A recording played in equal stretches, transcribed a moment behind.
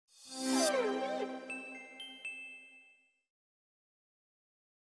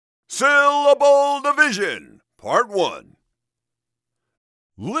Syllable Division, Part 1.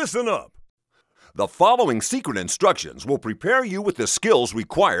 Listen up. The following secret instructions will prepare you with the skills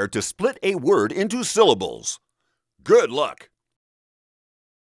required to split a word into syllables. Good luck.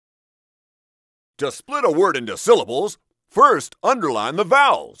 To split a word into syllables, first underline the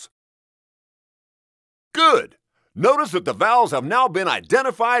vowels. Good. Notice that the vowels have now been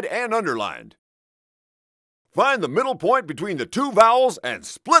identified and underlined. Find the middle point between the two vowels and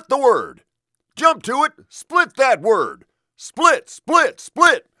split the word. Jump to it, split that word. Split, split,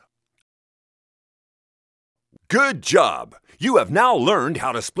 split. Good job! You have now learned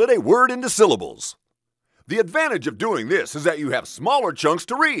how to split a word into syllables. The advantage of doing this is that you have smaller chunks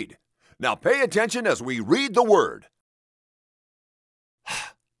to read. Now pay attention as we read the word.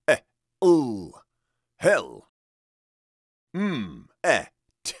 Hell. Met.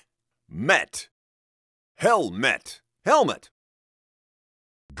 Helmet. Helmet.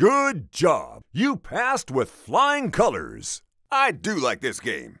 Good job! You passed with flying colors. I do like this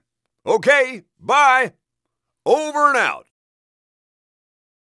game. Okay, bye. Over and out.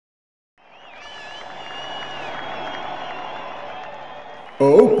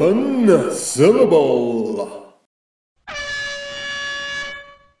 Open syllable.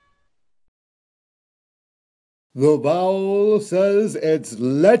 The vowel says its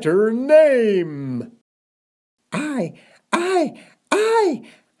letter name. I, hi.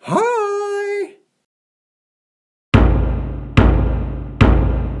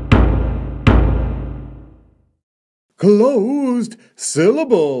 Closed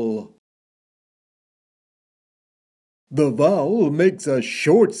syllable. The vowel makes a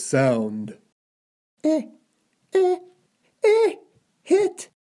short sound. Hit.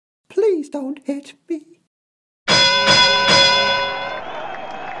 Please don't hit me.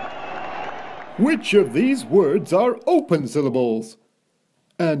 Which of these words are open syllables?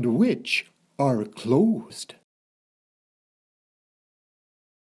 And which are closed?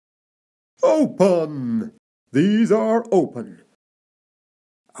 Open. These are open.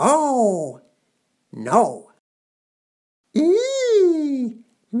 Oh, no.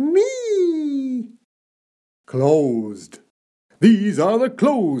 Me. Closed. These are the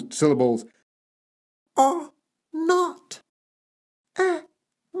closed syllables. Not.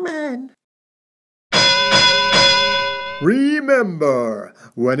 Man. Remember,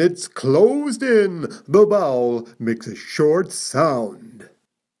 when it's closed in, the vowel makes a short sound.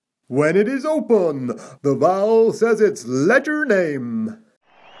 When it is open, the vowel says its letter name.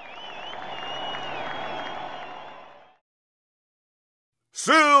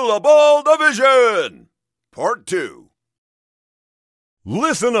 Syllable Division, Part 2.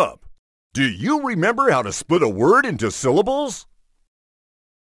 Listen up. Do you remember how to split a word into syllables?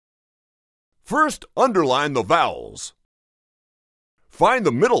 First, underline the vowels. Find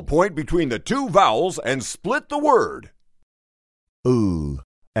the middle point between the two vowels and split the word.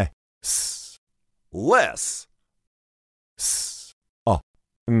 Less.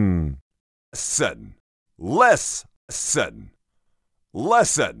 Sen. Less. Sen.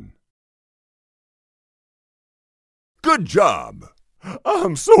 Lesson. Good job!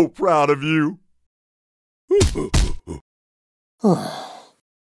 I'm so proud of you.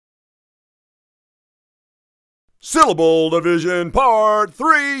 Syllable Division Part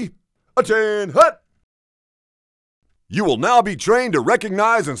 3. Attend hut. You will now be trained to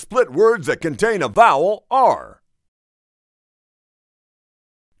recognize and split words that contain a vowel R.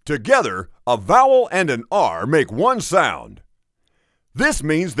 Together, a vowel and an R make one sound. This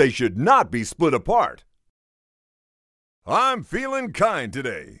means they should not be split apart. I'm feeling kind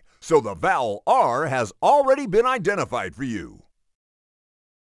today, so the vowel R has already been identified for you.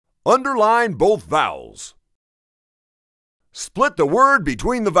 Underline both vowels. Split the word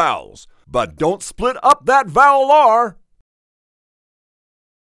between the vowels, but don't split up that vowel R.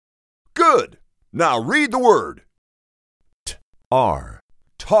 Good. Now read the word. T-R.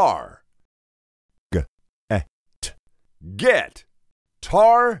 Tar. G-et. Get.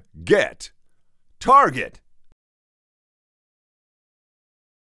 Target. Target.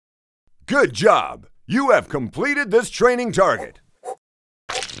 Good job! You have completed this training target.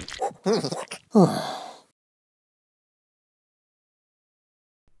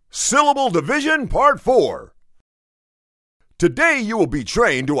 Syllable Division Part 4. Today you will be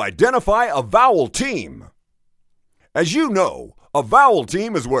trained to identify a vowel team. As you know, a vowel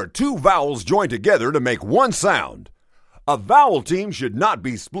team is where two vowels join together to make one sound. A vowel team should not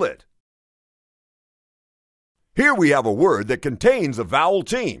be split. Here we have a word that contains a vowel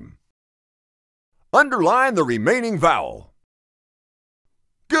team. Underline the remaining vowel.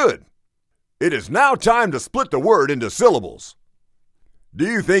 Good. It is now time to split the word into syllables. Do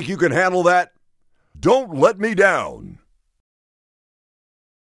you think you can handle that? Don't let me down.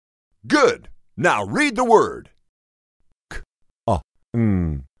 Good. Now read the word.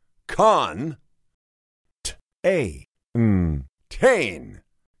 Con. Tain.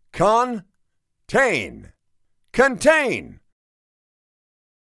 Contain. Contain.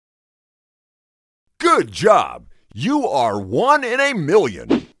 Good job. You are 1 in a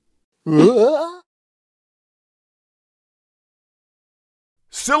million.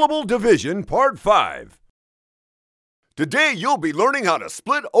 Syllable Division Part 5. Today you'll be learning how to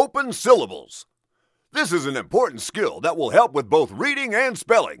split open syllables. This is an important skill that will help with both reading and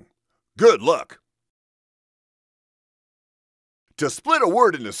spelling. Good luck. To split a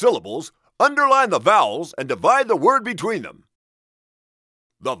word into syllables, underline the vowels and divide the word between them.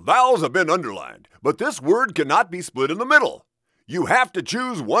 The vowels have been underlined, but this word cannot be split in the middle. You have to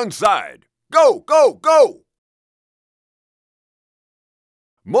choose one side. Go, go, go!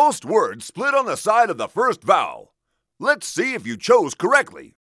 Most words split on the side of the first vowel. Let's see if you chose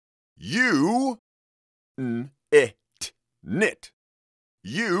correctly. Knit. Knit.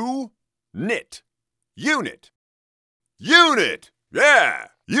 Unit. Unit! Yeah!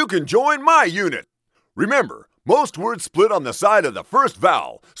 You can join my unit. Remember, most words split on the side of the first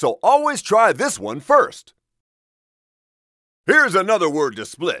vowel, so always try this one first. Here's another word to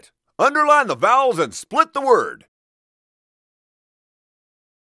split. Underline the vowels and split the word.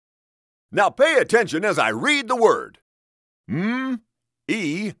 Now pay attention as I read the word. Me,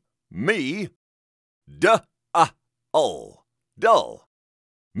 dull.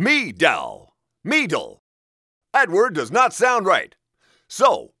 Me-dull, me-dull. That word does not sound right.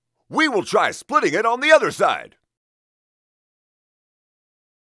 So, we will try splitting it on the other side.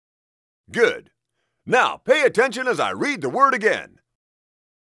 Good. Now, pay attention as I read the word again.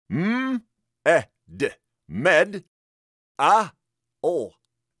 Med, al.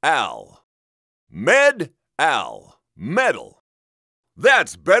 Med-al, medal.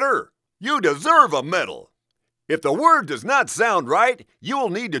 That's better. You deserve a medal. If the word does not sound right, you will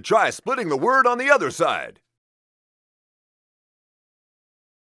need to try splitting the word on the other side.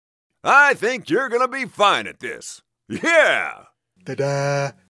 I think you're going to be fine at this. Yeah!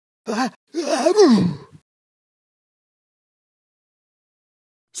 Ta-da!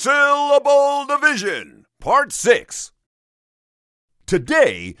 Syllable Division, Part 6.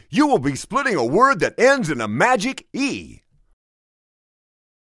 Today, you will be splitting a word that ends in a magic E.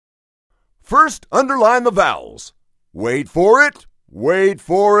 First, underline the vowels. Wait for it. Wait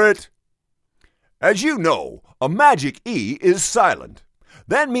for it. As you know, a magic E is silent.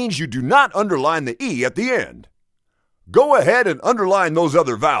 That means you do not underline the E at the end. Go ahead and underline those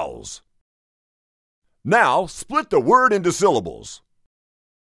other vowels. Now, split the word into syllables.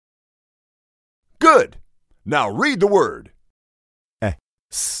 Good. Now read the word.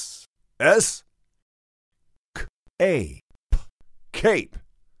 S. Cape.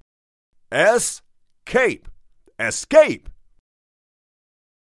 Escape. Escape.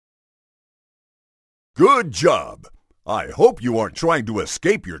 Good job. I hope you aren't trying to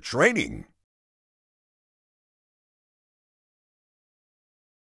escape your training.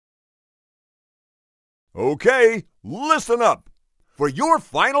 Okay, listen up. For your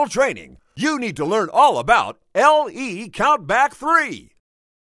final training, you need to learn all about LE count back 3.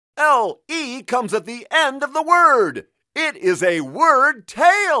 LE comes at the end of the word. It is a word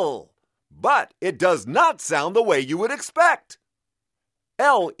tail, but it does not sound the way you would expect.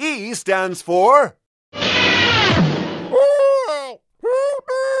 LE stands for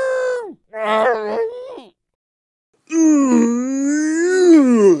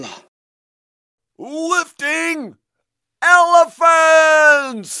lifting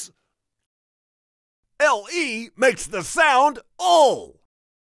elephants. LE makes the sound ul.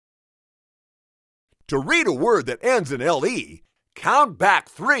 To read a word that ends in LE, count back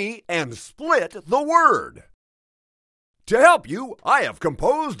 3 and split the word. To help you, I have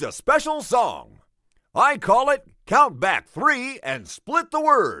composed a special song. I call it Count Back 3 and Split the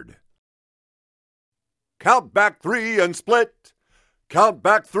Word. Count back 3 and split. Count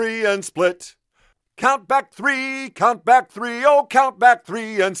back 3 and split. Count back 3, count back 3, oh, count back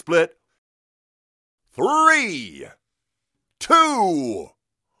 3 and split. 3, 2,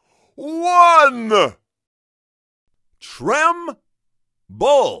 1. Tremble,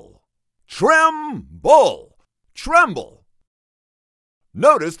 tremble, tremble.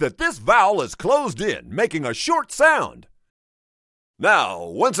 Notice that this vowel is closed in, making a short sound. Now,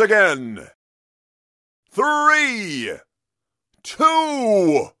 once again. 3,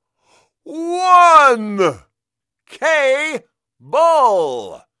 2, 1. Cable,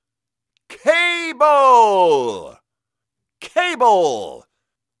 cable, cable. table.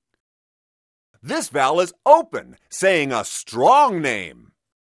 This vowel is open, saying a strong name.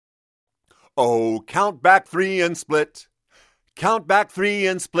 Oh, count back 3 and split. Count back 3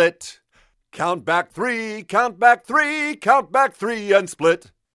 and split. Count back 3, count back 3, count back 3 and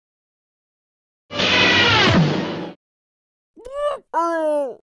split.